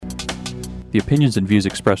The opinions and views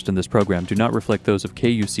expressed in this program do not reflect those of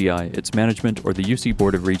KUCI, its management, or the UC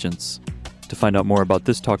Board of Regents. To find out more about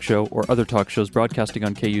this talk show or other talk shows broadcasting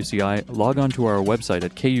on KUCI, log on to our website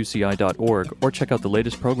at kuci.org or check out the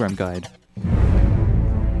latest program guide.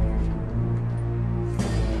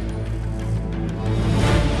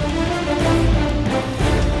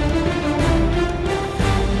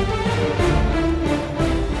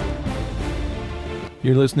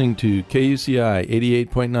 You're listening to KUCI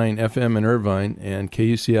 88.9 FM in Irvine and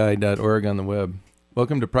KUCI.org on the web.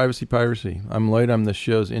 Welcome to Privacy Piracy. I'm Lloyd. I'm the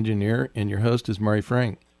show's engineer, and your host is Mari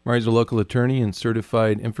Frank. Mari's a local attorney and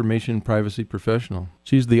certified information privacy professional.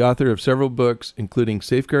 She's the author of several books, including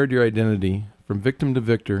Safeguard Your Identity, From Victim to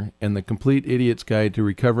Victor, and The Complete Idiot's Guide to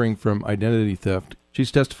Recovering from Identity Theft.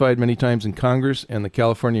 She's testified many times in Congress and the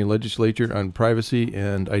California legislature on privacy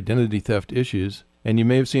and identity theft issues. And you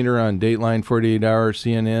may have seen her on Dateline, 48 Hour,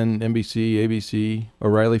 CNN, NBC, ABC,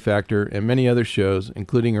 O'Reilly Factor, and many other shows,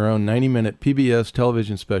 including her own 90-minute PBS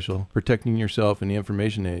television special, Protecting Yourself in the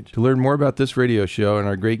Information Age. To learn more about this radio show and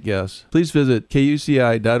our great guests, please visit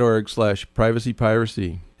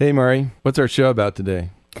kuci.org/privacypiracy. Hey, Mari, what's our show about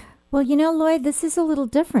today? Well, you know, Lloyd, this is a little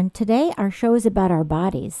different. Today, our show is about our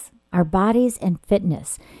bodies and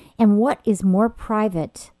fitness, and what is more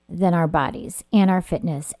private than our bodies and our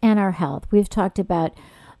fitness and our health. We've talked about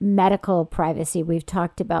medical privacy. We've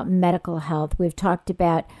talked about medical health. We've talked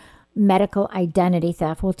about medical identity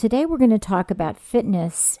theft. Well, today we're going to talk about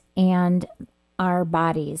fitness and our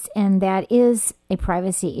bodies. And that is a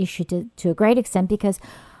privacy issue to a great extent, because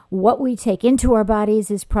what we take into our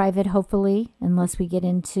bodies is private, hopefully, unless we get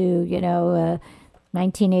into, a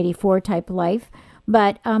 1984 type life.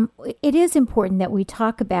 But it is important that we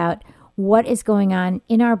talk about what is going on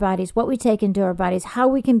in our bodies, what we take into our bodies, how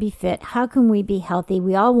we can be fit, how can we be healthy.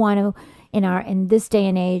 We all want to, in this day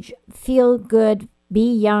and age, feel good,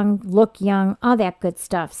 be young, look young, all that good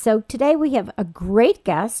stuff. So today we have a great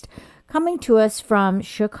guest coming to us from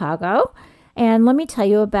Chicago. And let me tell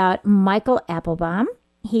you about Michael Applebaum.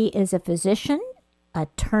 He is a physician,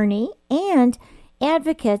 attorney, and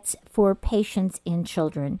advocate for patients and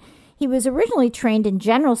children. He was originally trained in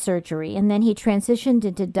general surgery, and then he transitioned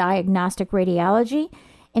into diagnostic radiology,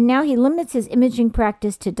 and now he limits his imaging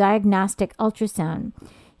practice to diagnostic ultrasound.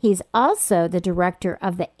 He's also the director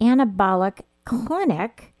of the Anabolic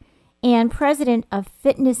Clinic and president of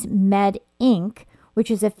Fitness Med, Inc., which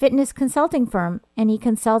is a fitness consulting firm, and he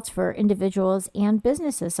consults for individuals and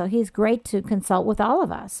businesses, so he's great to consult with all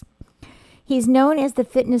of us. He's known as the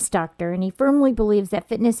fitness doctor, and he firmly believes that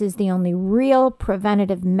fitness is the only real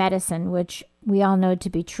preventative medicine, which we all know to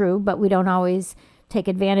be true, but we don't always take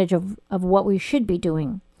advantage of what we should be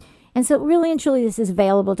doing. And so really and truly, this is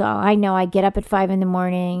available to all. I know I get up at 5 a.m.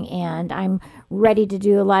 and I'm ready to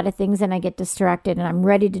do a lot of things, and I get distracted, and I'm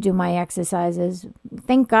ready to do my exercises.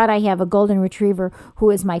 Thank God I have a golden retriever who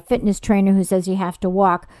is my fitness trainer who says you have to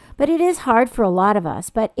walk. But it is hard for a lot of us,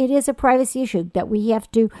 but it is a privacy issue that we have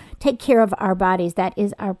to take care of our bodies. That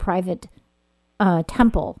is our private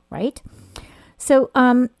temple, right? So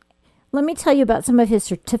let me tell you about some of his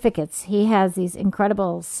certificates. He has these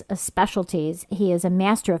incredible specialties. He is a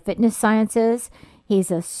master of fitness sciences.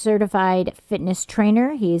 He's a certified fitness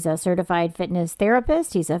trainer. He's a certified fitness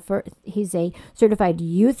therapist. He's a certified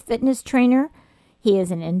youth fitness trainer. He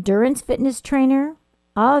is an endurance fitness trainer.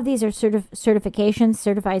 All of these are certifications: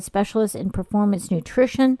 certified specialist in performance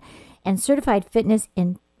nutrition, and certified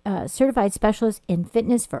specialist in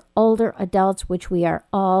fitness for older adults, which we are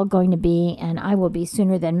all going to be, and I will be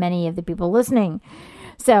sooner than many of the people listening.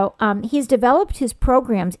 So he's developed his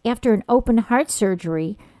programs after an open heart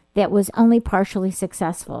surgery that was only partially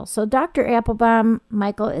successful. So Dr. Applebaum,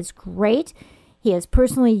 Michael, is great. He has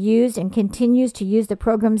personally used and continues to use the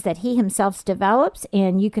programs that he himself develops,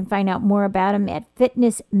 and you can find out more about him at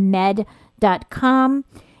fitnessmed.com.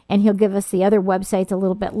 And he'll give us the other websites a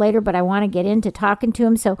little bit later, but I want to get into talking to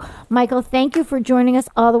him. So, Michael, thank you for joining us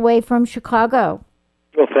all the way from Chicago.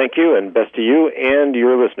 Well, thank you, and best to you and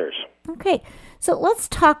your listeners. Okay, so let's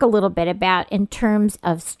talk a little bit about, in terms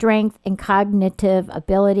of strength and cognitive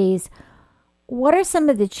abilities, what are some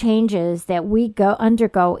of the changes that we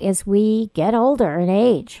undergo as we get older in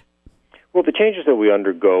age? Well, the changes that we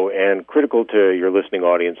undergo, and critical to your listening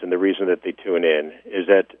audience and the reason that they tune in, is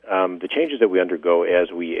that the changes that we undergo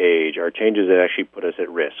as we age are changes that actually put us at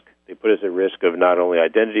risk. They put us at risk of not only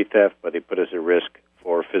identity theft, but they put us at risk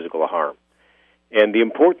for physical harm. And the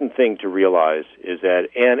important thing to realize is that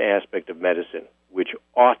an aspect of medicine, which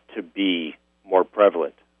ought to be more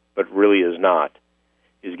prevalent, but really is not,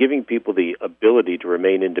 is giving people the ability to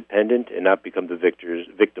remain independent and not become the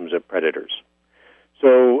victims of predators.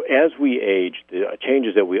 So as we age, the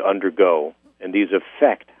changes that we undergo and these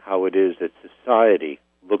affect how it is that society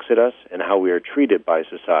looks at us and how we are treated by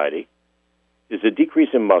society, is a decrease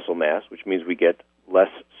in muscle mass, which means we get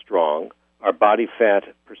less strong. Our body fat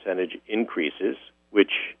percentage increases,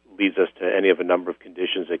 which leads us to any of a number of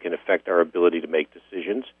conditions that can affect our ability to make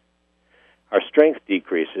decisions. Our strength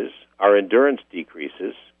decreases, our endurance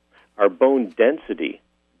decreases, our bone density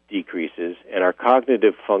decreases, and our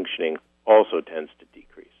cognitive functioning also tends to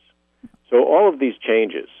decrease. So all of these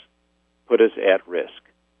changes put us at risk,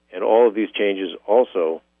 and all of these changes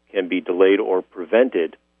also can be delayed or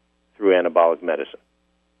prevented through anabolic medicine.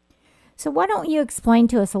 So why don't you explain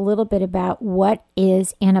to us a little bit about what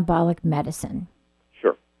is anabolic medicine?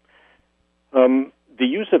 Sure. The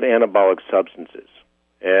use of anabolic substances,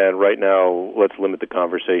 and right now let's limit the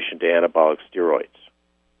conversation to anabolic steroids,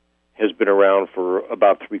 has been around for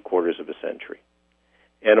about 3/4 of a century.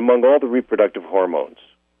 And among all the reproductive hormones,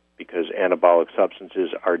 because anabolic substances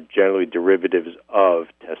are generally derivatives of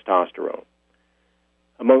testosterone,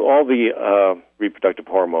 among all the reproductive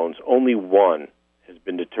hormones, only one has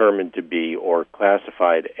been determined to be or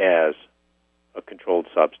classified as a controlled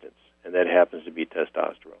substance, and that happens to be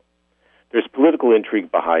testosterone. There's political intrigue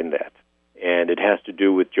behind that, and it has to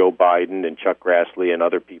do with Joe Biden and Chuck Grassley and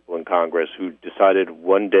other people in Congress who decided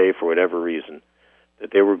one day, for whatever reason,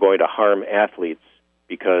 that they were going to harm athletes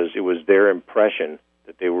because it was their impression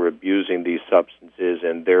that they were abusing these substances,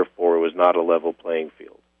 and therefore it was not a level playing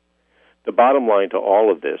field. The bottom line to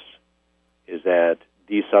all of this is that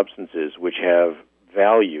these substances, which have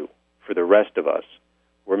value for the rest of us,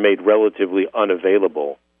 were made relatively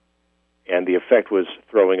unavailable, and the effect was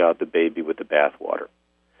throwing out the baby with the bathwater.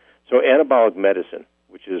 So anabolic medicine,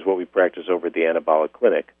 which is what we practice over at the Anabolic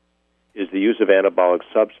Clinic, is the use of anabolic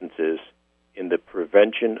substances in the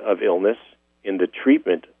prevention of illness, in the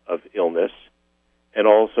treatment of illness, and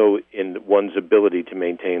also in one's ability to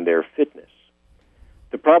maintain their fitness.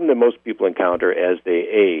 The problem that most people encounter as they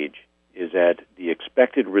age is that the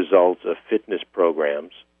expected results of fitness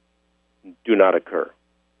programs do not occur.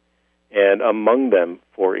 And among them,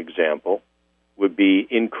 for example, would be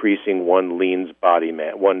increasing one's lean body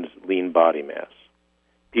mass.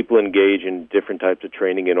 People engage in different types of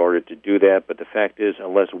training in order to do that, but the fact is,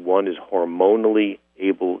 unless one is hormonally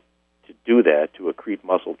able to do that, to accrete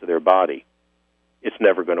muscle to their body, it's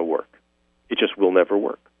never going to work. It just will never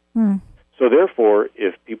work. So therefore,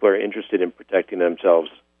 if people are interested in protecting themselves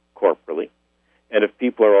corporally, and if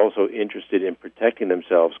people are also interested in protecting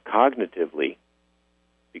themselves cognitively,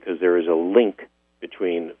 because there is a link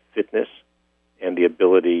between fitness and the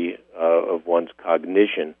ability of one's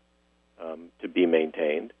cognition to be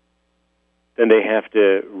maintained, then they have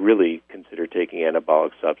to really consider taking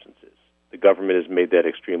anabolic substances. The government has made that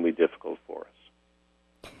extremely difficult for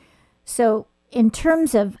us. So in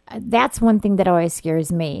terms of, that's one thing that always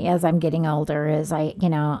scares me as I'm getting older is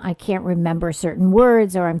I can't remember certain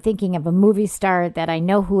words, or I'm thinking of a movie star that I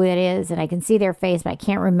know who it is and I can see their face, but I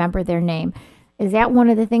can't remember their name. Is that one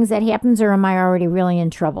of the things that happens, or am I already really in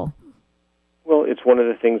trouble? Well, it's one of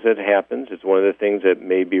the things that happens. It's one of the things that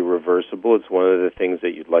may be reversible. It's one of the things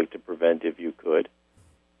that you'd like to prevent if you could.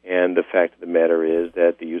 And the fact of the matter is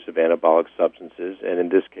that the use of anabolic substances, and in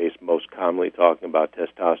this case most commonly talking about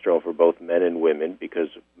testosterone for both men and women, because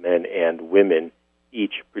men and women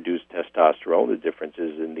each produce testosterone. The difference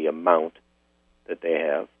is in the amount that they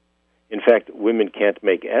have. In fact, women can't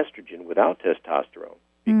make estrogen without testosterone,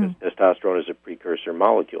 because testosterone is a precursor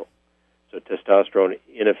molecule. So testosterone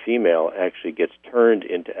in a female actually gets turned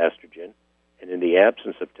into estrogen, and in the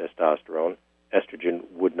absence of testosterone, estrogen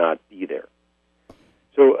would not be there.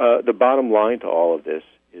 So the bottom line to all of this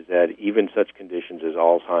is that even such conditions as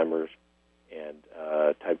Alzheimer's and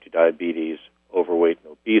type 2 diabetes, overweight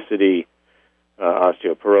and obesity,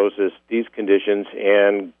 osteoporosis, these conditions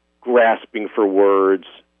and grasping for words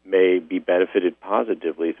may be benefited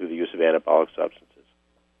positively through the use of anabolic substances.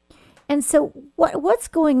 And so what's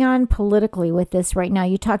going on politically with this right now?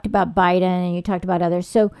 You talked about Biden and you talked about others.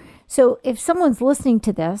 So if someone's listening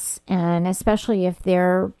to this, and especially if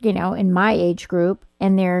they're, in my age group,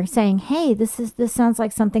 and they're saying, hey, this sounds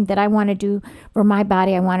like something that I want to do for my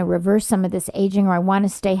body. I want to reverse some of this aging, or I want to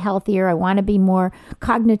stay healthier. I want to be more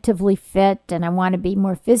cognitively fit, and I want to be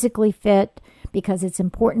more physically fit because it's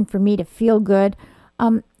important for me to feel good.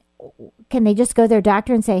 Can they just go to their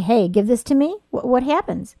doctor and say, hey, give this to me? What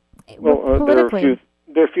happens? Well, there are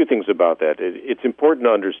a few things about that. It's important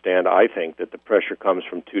to understand, I think, that the pressure comes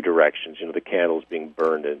from two directions. The candle's being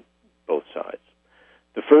burned in both sides.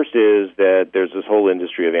 The first is that there's this whole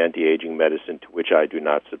industry of anti-aging medicine to which I do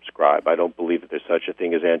not subscribe. I don't believe that there's such a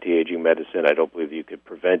thing as anti-aging medicine. I don't believe that you could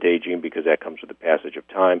prevent aging because that comes with the passage of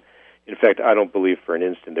time. In fact, I don't believe for an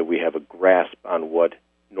instant that we have a grasp on what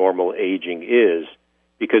normal aging is,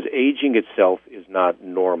 because aging itself is not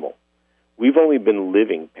normal. We've only been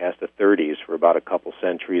living past the 30s for about a couple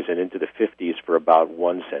centuries and into the 50s for about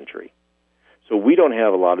 1 century. So we don't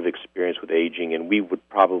have a lot of experience with aging, and we would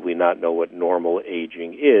probably not know what normal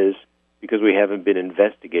aging is because we haven't been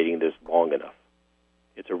investigating this long enough.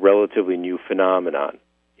 It's a relatively new phenomenon,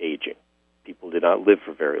 aging. People did not live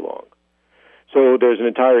for very long. So there's an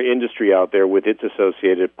entire industry out there with its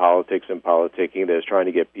associated politics and politicking that is trying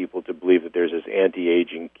to get people to believe that there's this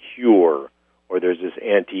anti-aging cure or there's this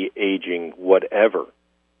anti-aging whatever,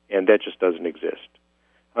 and that just doesn't exist.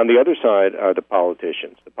 On the other side are the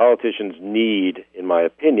politicians. The politicians need, in my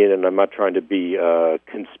opinion, and I'm not trying to be a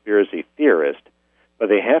conspiracy theorist, but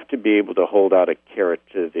they have to be able to hold out a carrot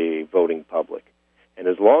to the voting public. And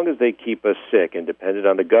as long as they keep us sick and dependent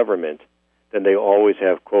on the government, then they always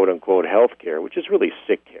have quote-unquote health care, which is really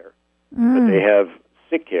sick care. But they have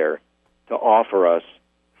sick care to offer us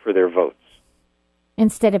for their votes.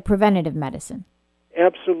 Instead of preventative medicine.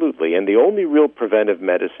 Absolutely. And the only real preventive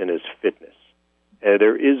medicine is fitness.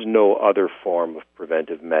 There is no other form of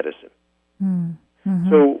preventive medicine. Mm-hmm.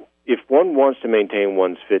 So if one wants to maintain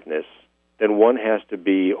one's fitness, then one has to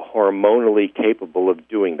be hormonally capable of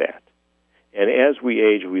doing that. And as we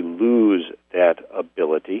age, we lose that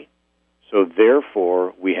ability. So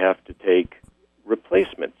therefore, we have to take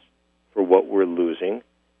replacements for what we're losing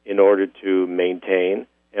in order to maintain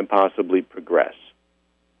and possibly progress.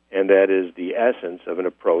 And that is the essence of an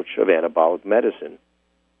approach of anabolic medicine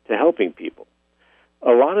to helping people.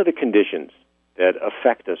 A lot of the conditions that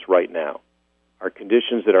affect us right now are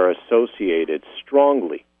conditions that are associated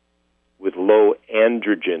strongly with low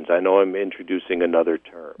androgens. I know I'm introducing another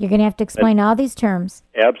term. You're going to have to explain all these terms.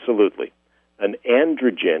 Absolutely. An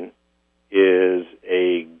androgen is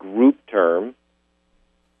a group term,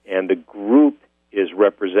 and the group is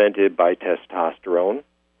represented by testosterone.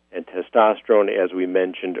 And testosterone, as we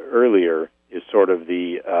mentioned earlier, is sort of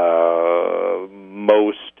the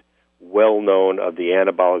most well-known of the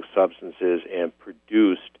anabolic substances and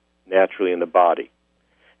produced naturally in the body.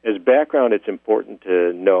 As background, it's important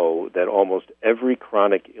to know that almost every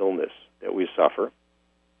chronic illness that we suffer,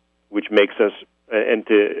 which makes us, and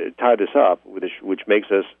to tie this up, which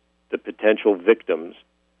makes us the potential victims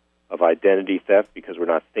of identity theft because we're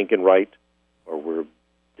not thinking right or we're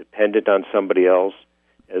dependent on somebody else,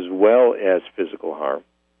 as well as physical harm,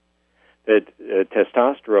 that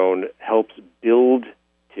testosterone helps build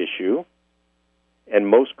tissue, and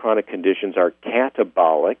most chronic conditions are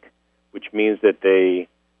catabolic, which means that they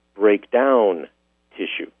break down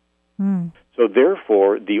tissue. So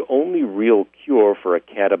therefore, the only real cure for a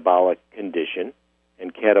catabolic condition,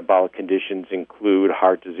 and catabolic conditions include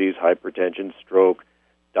heart disease, hypertension, stroke,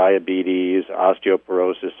 diabetes,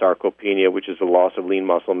 osteoporosis, sarcopenia, which is the loss of lean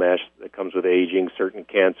muscle mass that comes with aging, certain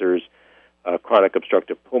cancers, chronic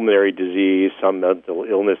obstructive pulmonary disease, some mental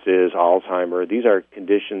illnesses, Alzheimer. These are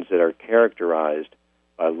conditions that are characterized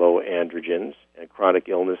by low androgens and chronic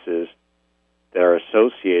illnesses that are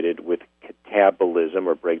associated with catabolism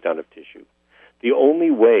or breakdown of tissue. The only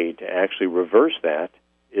way to actually reverse that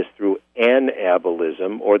is through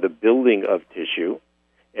anabolism, or the building of tissue,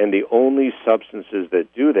 and the only substances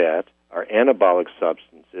that do that are anabolic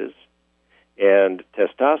substances, and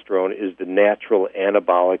testosterone is the natural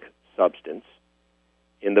anabolic substance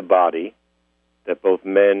in the body that both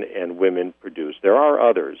men and women produce. There are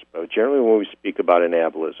others, but generally when we speak about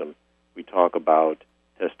anabolism, we talk about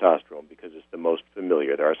testosterone because it's the most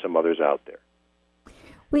familiar. There are some others out there.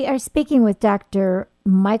 We are speaking with Dr.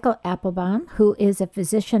 Michael Appelbaum, who is a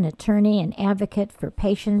physician, attorney, and advocate for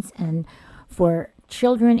patients and for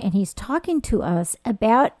children, and he's talking to us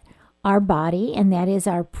about our body, and that is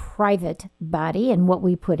our private body and what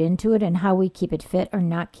we put into it and how we keep it fit or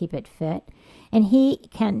not keep it fit. And you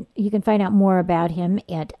can find out more about him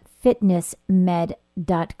at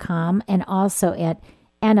fitnessmed.com and also at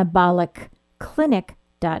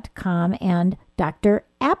anabolicClinic.com and Dr.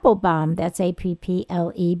 Appelbaum, that's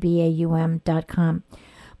APPLEBAUM.com.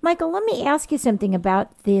 Michael, let me ask you something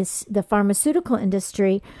about the pharmaceutical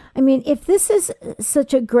industry. I mean, if this is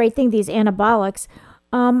such a great thing, these anabolics,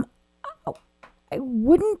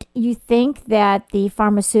 wouldn't you think that the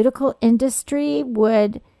pharmaceutical industry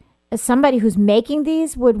somebody who's making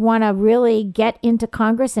these would want to really get into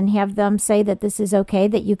Congress and have them say that this is okay,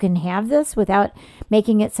 that you can have this without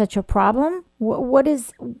making it such a problem? What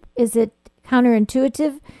is it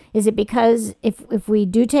counterintuitive? Is it because if we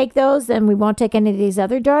do take those, then we won't take any of these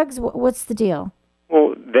other drugs? What's the deal?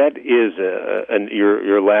 Well, that is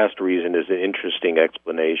your last reason is an interesting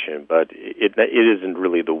explanation, but it isn't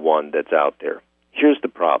really the one that's out there. Here's the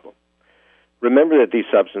problem. remember that these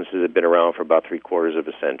substances have been around for about three-quarters of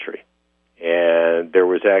a century. And there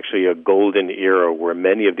was actually a golden era where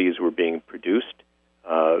many of these were being produced,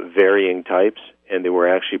 varying types, and they were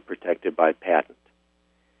actually protected by patent.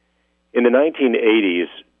 In the 1980s,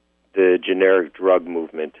 the generic drug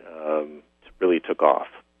movement really took off.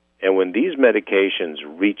 And when these medications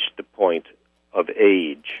reached the point of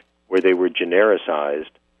age where they were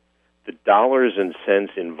genericized, the dollars and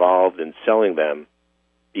cents involved in selling them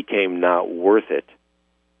became not worth it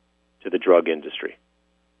to the drug industry.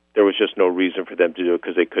 There was just no reason for them to do it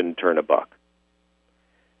because they couldn't turn a buck.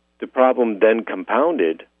 The problem then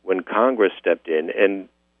compounded when Congress stepped in, and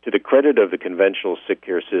to the credit of the conventional sick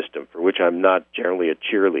care system, for which I'm not generally a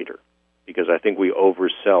cheerleader, because I think we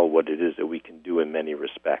oversell what it is that we can do in many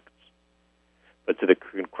respects. But to the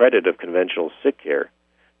credit of conventional sick care,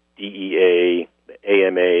 DEA, the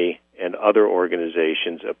AMA, and other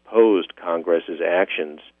organizations opposed Congress's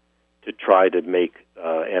actions to try to make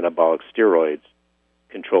anabolic steroids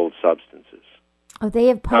controlled substances. Oh, they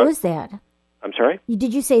opposed that. I'm sorry?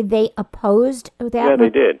 Did you say they opposed that? Yeah, they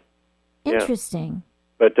did. Interesting.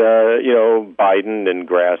 Yeah. But, Biden and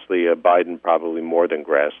Grassley, Biden probably more than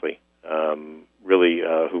Grassley,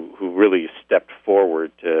 who really stepped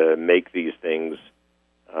forward to make these things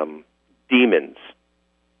demons,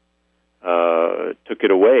 took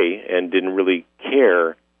it away and didn't really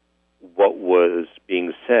care what was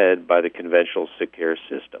being said by the conventional sick care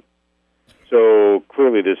system. So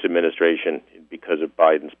clearly this administration, because of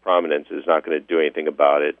Biden's prominence, is not going to do anything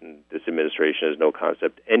about it, and this administration has no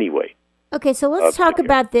concept anyway. Okay, so let's talk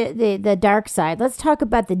about the dark side. Let's talk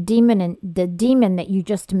about the demon that you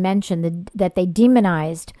just mentioned, that they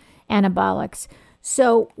demonized anabolics.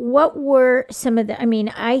 So what were some of the,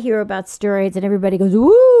 I hear about steroids and everybody goes,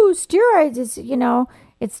 ooh, steroids,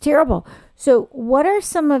 it's terrible. So what are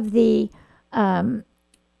some of the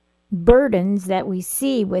burdens that we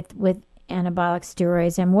see with anabolic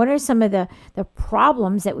steroids, and what are some of the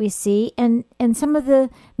problems that we see and some of the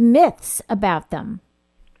myths about them?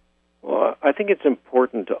 Well, I think it's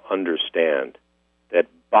important to understand that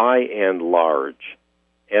by and large,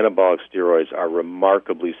 anabolic steroids are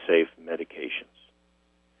remarkably safe medications.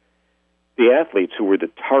 The athletes who were the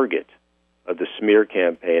target of the smear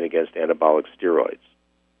campaign against anabolic steroids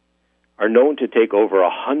are known to take over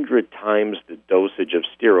 100 times the dosage of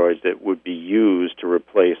steroids that would be used to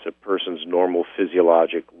replace a person's normal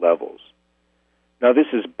physiologic levels. Now, this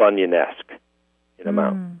is Bunyan-esque in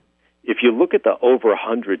amount. If you look at the over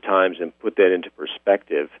 100 times and put that into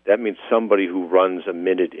perspective, that means somebody who runs a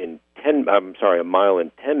mile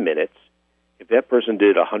in 10 minutes, if that person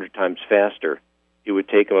did 100 times faster, it would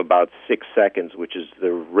take them about 6 seconds, which is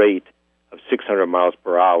the rate of 600 miles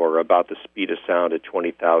per hour, about the speed of sound at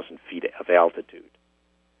 20,000 feet of altitude.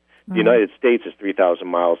 The United States is 3,000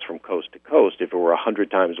 miles from coast to coast. If it were 100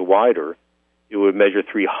 times wider, it would measure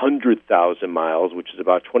 300,000 miles, which is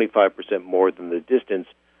about 25% more than the distance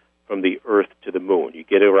from the Earth to the Moon. You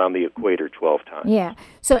get around the equator 12 times. Yeah.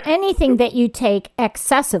 So anything that you take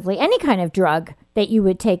excessively, any kind of drug that you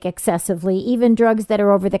would take excessively, even drugs that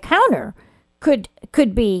are over the counter, could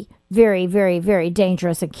be very, very, very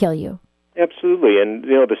dangerous and kill you. Absolutely. And,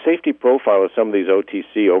 the safety profile of some of these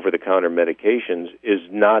OTC, over-the-counter medications is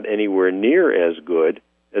not anywhere near as good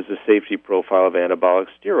as the safety profile of anabolic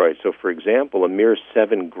steroids. So, for example, a mere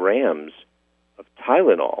 7 grams of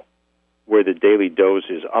Tylenol, where the daily dose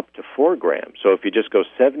is up to 4 grams. So if you just go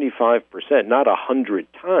 75%, not 100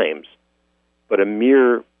 times, but a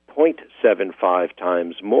mere 0.75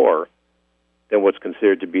 times more than what's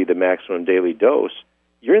considered to be the maximum daily dose,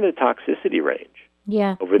 you're in the toxicity range.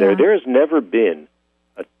 Yeah. Over there, there has never been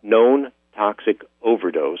a known toxic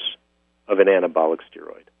overdose of an anabolic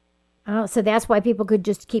steroid. Oh, so that's why people could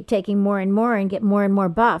just keep taking more and more and get more and more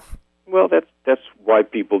buff. Well, that's why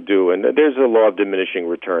people do, and there's a law of diminishing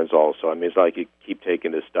returns also. It's like you keep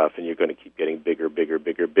taking this stuff, and you're going to keep getting bigger.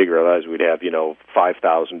 Otherwise, we'd have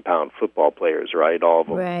 5,000-pound football players, right? All of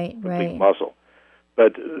them complete muscle.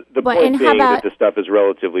 But the point being that the stuff is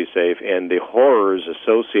relatively safe, and the horrors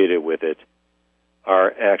associated with it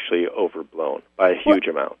are actually overblown by a huge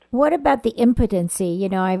amount. What about the impotency?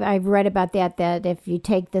 I've read about that if you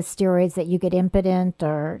take the steroids that you get impotent,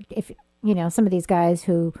 or if, some of these guys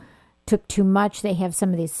who took too much, they have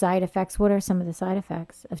some of these side effects. What are some of the side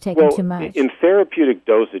effects of taking too much? In therapeutic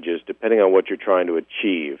dosages, depending on what you're trying to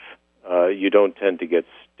achieve, you don't tend to get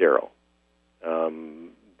sterile.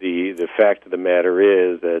 The fact of the matter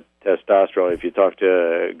is that testosterone, if you talk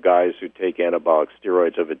to guys who take anabolic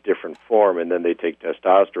steroids of a different form and then they take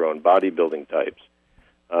testosterone, bodybuilding types,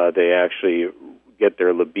 they actually get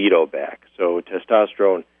their libido back. So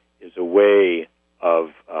testosterone is a way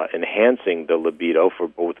of enhancing the libido for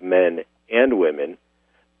both men and women,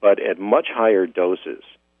 but at much higher doses,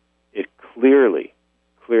 it clearly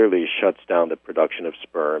shuts down the production of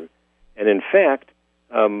sperm. And in fact,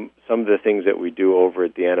 some of the things that we do over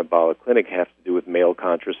at the Anabolic Clinic have to do with male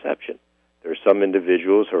contraception. There are some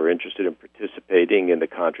individuals who are interested in participating in the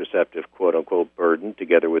contraceptive quote-unquote burden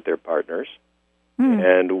together with their partners.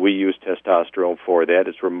 And we use testosterone for that.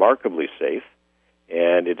 It's remarkably safe,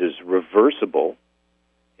 and it is reversible.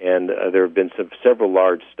 And there have been several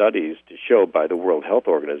large studies to show by the World Health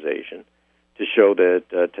Organization to show that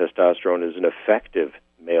testosterone is an effective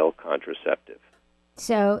male contraceptive.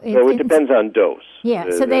 So it depends on dose.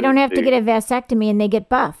 Yeah, so they don't have to get a vasectomy and they get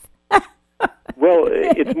buff. Well,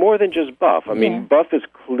 it's more than just buff. I mean, buff is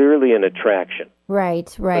clearly an attraction. Right.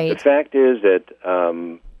 But the fact is that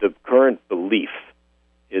the current belief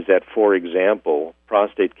is that, for example,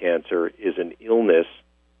 prostate cancer is an illness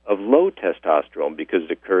of low testosterone because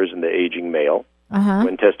it occurs in the aging male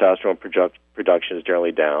when testosterone production is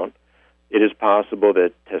generally down. It is possible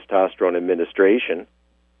that testosterone administration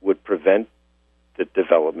would prevent the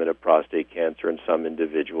development of prostate cancer in some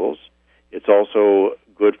individuals. It's also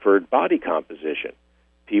good for body composition.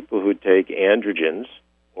 People who take androgens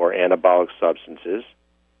or anabolic substances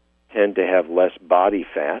tend to have less body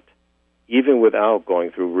fat, even without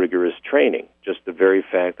going through rigorous training. Just the very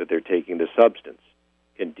fact that they're taking the substance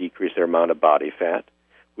can decrease their amount of body fat,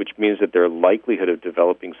 which means that their likelihood of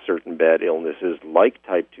developing certain bad illnesses like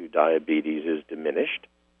type 2 diabetes is diminished.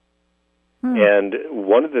 And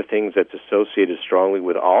one of the things that's associated strongly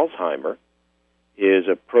with Alzheimer is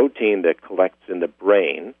a protein that collects in the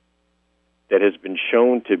brain that has been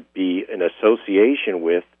shown to be an association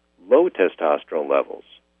with low testosterone levels.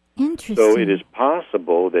 Interesting. So it is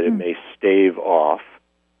possible that it may stave off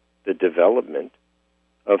the development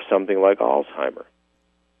of something like Alzheimer.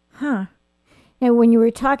 Now, when you were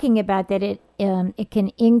talking about that, it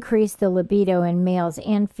can increase the libido in males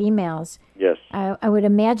and females. Yes. I would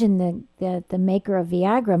imagine the maker of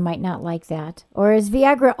Viagra might not like that. Or is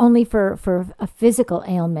Viagra only for a physical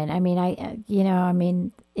ailment? I mean,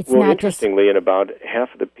 it's well, not just... interestingly, in about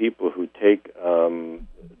half of the people who take drugs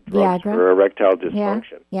Viagra? for erectile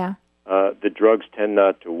dysfunction, the drugs tend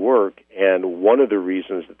not to work. And one of the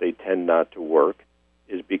reasons that they tend not to work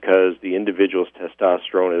is because the individual's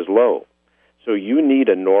testosterone is low. So you need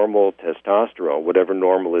a normal testosterone, whatever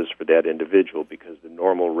normal is for that individual, because the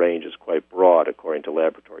normal range is quite broad according to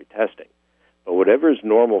laboratory testing. But whatever is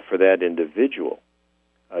normal for that individual,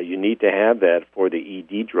 you need to have that for the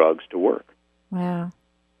ED drugs to work. Wow.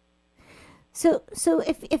 So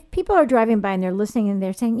if people are driving by and they're listening and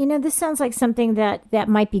they're saying, this sounds like something that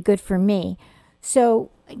might be good for me.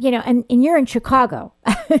 So, and you're in Chicago.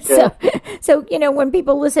 So, when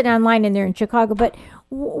people listen online and they're in Chicago, but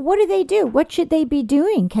what do they do? What should they be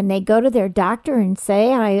doing? Can they go to their doctor and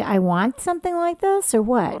say, I want something like this, or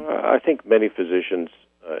what? I think many physicians,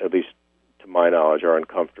 at least to my knowledge, are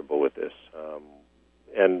uncomfortable with this.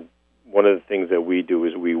 And one of the things that we do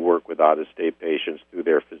is we work with out-of-state patients through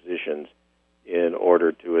their physicians in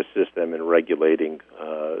order to assist them in regulating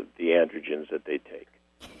the androgens that they take.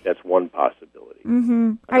 That's one possibility.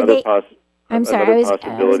 Mm-hmm. Another I was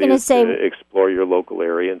going to say, to explore your local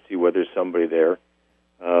area and see whether somebody there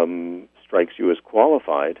strikes you as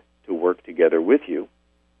qualified to work together with you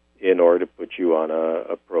in order to put you on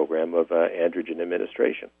a program of androgen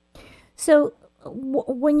administration. So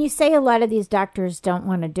when you say a lot of these doctors don't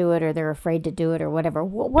want to do it or they're afraid to do it or whatever,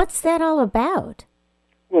 what's that all about?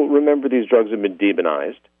 Well, remember, these drugs have been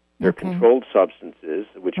demonized. They're controlled substances,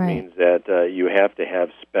 which means that you have to have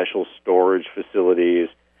special storage facilities.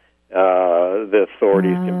 The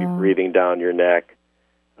authorities can be breathing down your neck.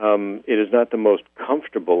 It is not the most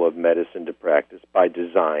comfortable of medicine to practice by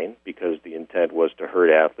design, because the intent was to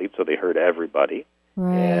hurt athletes, so they hurt everybody.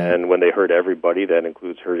 Right. And when they hurt everybody, that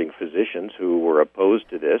includes hurting physicians who were opposed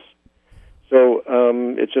to this. So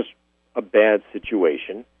it's just a bad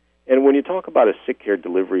situation. And when you talk about a sick care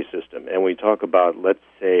delivery system, and when you talk about, let's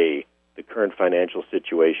say, the current financial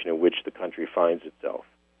situation in which the country finds itself,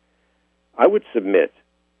 I would submit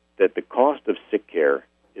that the cost of sick care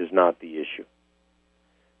is not the issue.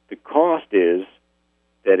 The cost is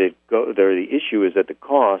that the issue is that the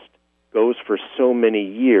cost goes for so many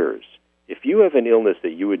years. If you have an illness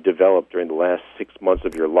that you would develop during the last 6 months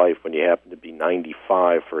of your life when you happen to be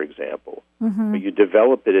 95, for example, but you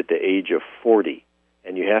develop it at the age of 40,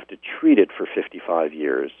 and you have to treat it for 55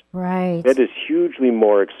 years, right, that is hugely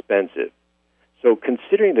more expensive. So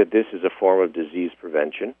considering that this is a form of disease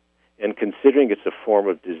prevention, and considering it's a form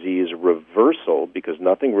of disease reversal, because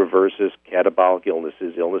nothing reverses catabolic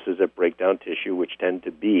illnesses that break down tissue, which tend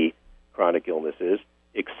to be chronic illnesses,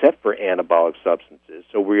 except for anabolic substances.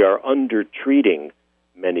 So we are under-treating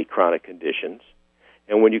many chronic conditions.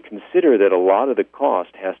 And when you consider that a lot of the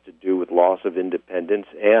cost has to do with loss of independence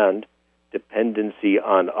and dependency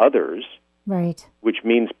on others, right, which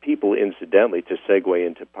means people, incidentally, to segue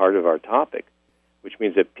into part of our topic, which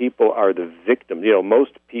means that people are the victim.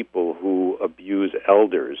 Most people who abuse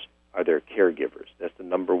elders are their caregivers. That's the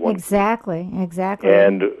number one. Exactly.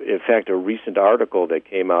 And, in fact, a recent article that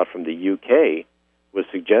came out from the UK was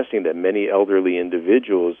suggesting that many elderly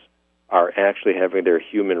individuals are actually having their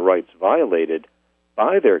human rights violated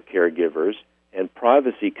by their caregivers, and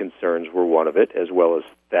privacy concerns were one of it, as well as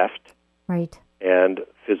theft right, and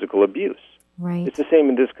physical abuse. Right. It's the same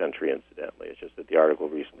in this country, incidentally. It's just that the article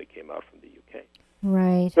recently came out from the UK.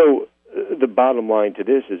 Right. So the bottom line to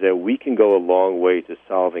this is that we can go a long way to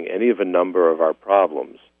solving any of a number of our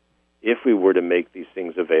problems if we were to make these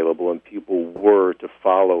things available and people were to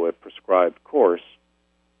follow a prescribed course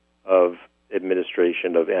of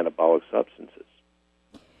administration of anabolic substances.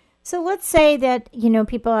 So let's say that,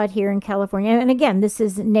 people out here in California, and again, this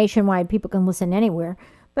is nationwide, people can listen anywhere,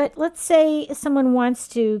 but let's say someone wants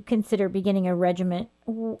to consider beginning a regimen.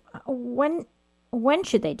 When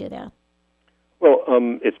should they do that? Well,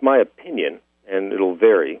 it's my opinion, and it'll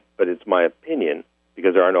vary, but it's my opinion,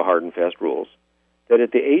 because there are no hard and fast rules, that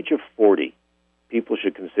at the age of 40, people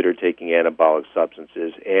should consider taking anabolic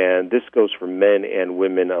substances, and this goes for men and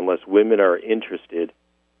women unless women are interested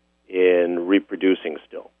in reproducing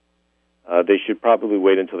still. They should probably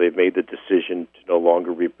wait until they've made the decision to no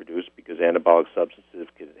longer reproduce, because anabolic substances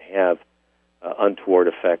can have untoward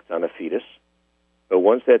effects on a fetus. But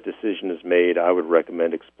once that decision is made, I would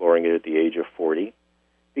recommend exploring it at the age of 40,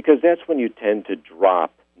 because that's when you tend to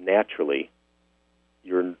drop naturally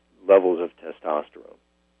your levels of testosterone.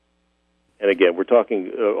 And again, we're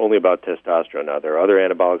talking only about testosterone now. There are other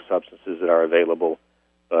anabolic substances that are available,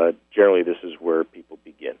 but generally this is where people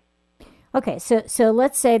begin. Okay, so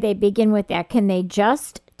let's say they begin with that. Can they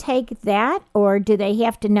just take that, or do they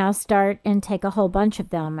have to now start and take a whole bunch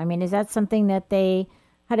of them? I mean, is that something that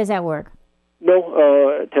how does that work? No,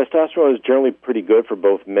 testosterone is generally pretty good for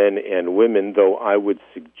both men and women, though I would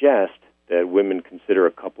suggest that women consider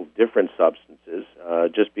a couple different substances,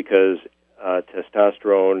 just because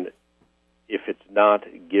testosterone, if it's not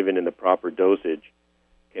given in the proper dosage,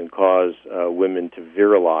 can cause women to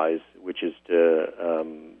virilize, which is to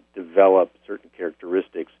develop certain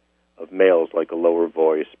characteristics of males, like a lower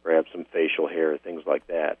voice, perhaps some facial hair, things like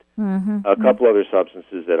that. Mm-hmm. A couple other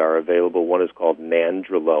substances that are available. One is called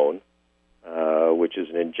nandrolone, which is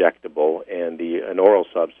an injectable, and an oral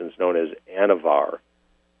substance known as Anavar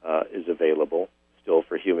is available still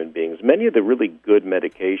for human beings. Many of the really good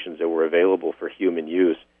medications that were available for human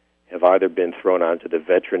use have either been thrown onto the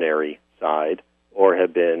veterinary side or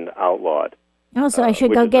have been outlawed. Oh, so I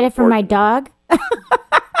should go get it for my dog?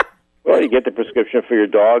 Well, you get the prescription for your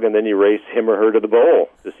dog, and then you race him or her to the bowl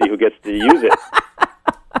to see who gets to use it.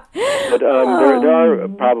 But there are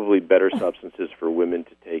probably better substances for women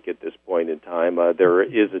to take at this point in time. There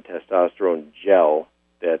is a testosterone gel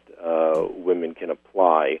that women can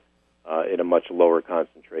apply in a much lower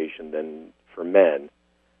concentration than for men.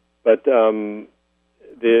 But the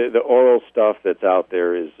oral stuff that's out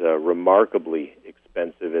there is remarkably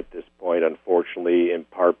expensive at this point, unfortunately, in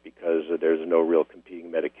part because there's no real competing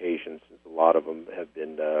medication, since a lot of them have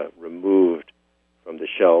been removed from the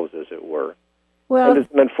shelves, as it were. Well, and it's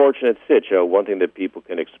an unfortunate sitch. One thing that people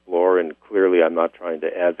can explore, and clearly I'm not trying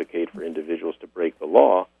to advocate for individuals to break the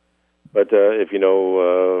law, but if you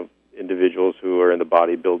know individuals who are in the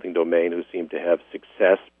bodybuilding domain who seem to have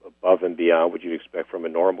success above and beyond what you'd expect from a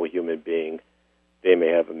normal human being, they may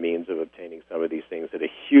have a means of obtaining some of these things at a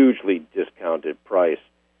hugely discounted price.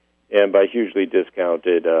 And by hugely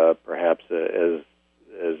discounted, perhaps as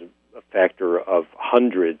a factor of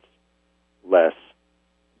hundreds less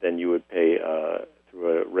than you would pay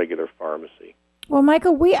through a regular pharmacy. Well,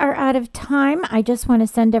 Michael, we are out of time. I just want to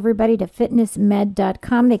send everybody to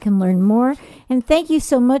fitnessmed.com. They can learn more. And thank you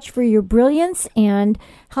so much for your brilliance and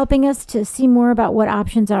helping us to see more about what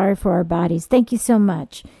options are for our bodies. Thank you so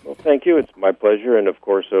much. Well, thank you. It's my pleasure. And, of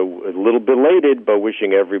course, a little belated, but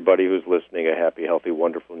wishing everybody who's listening a happy, healthy,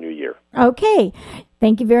 wonderful new year. Okay.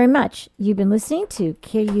 Thank you very much. You've been listening to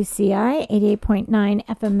KUCI 88.9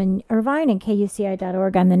 FM in Irvine and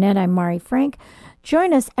KUCI.org on the net. I'm Mari Frank.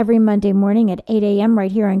 Join us every Monday morning at 8 a.m.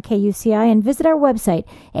 right here on KUCI and visit our website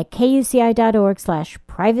at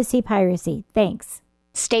kuci.org/privacypiracy. Thanks.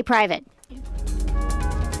 Stay private.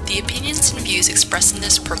 The opinions and views expressed in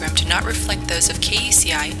this program do not reflect those of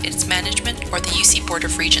KUCI, its management, or the UC Board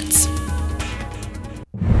of Regents.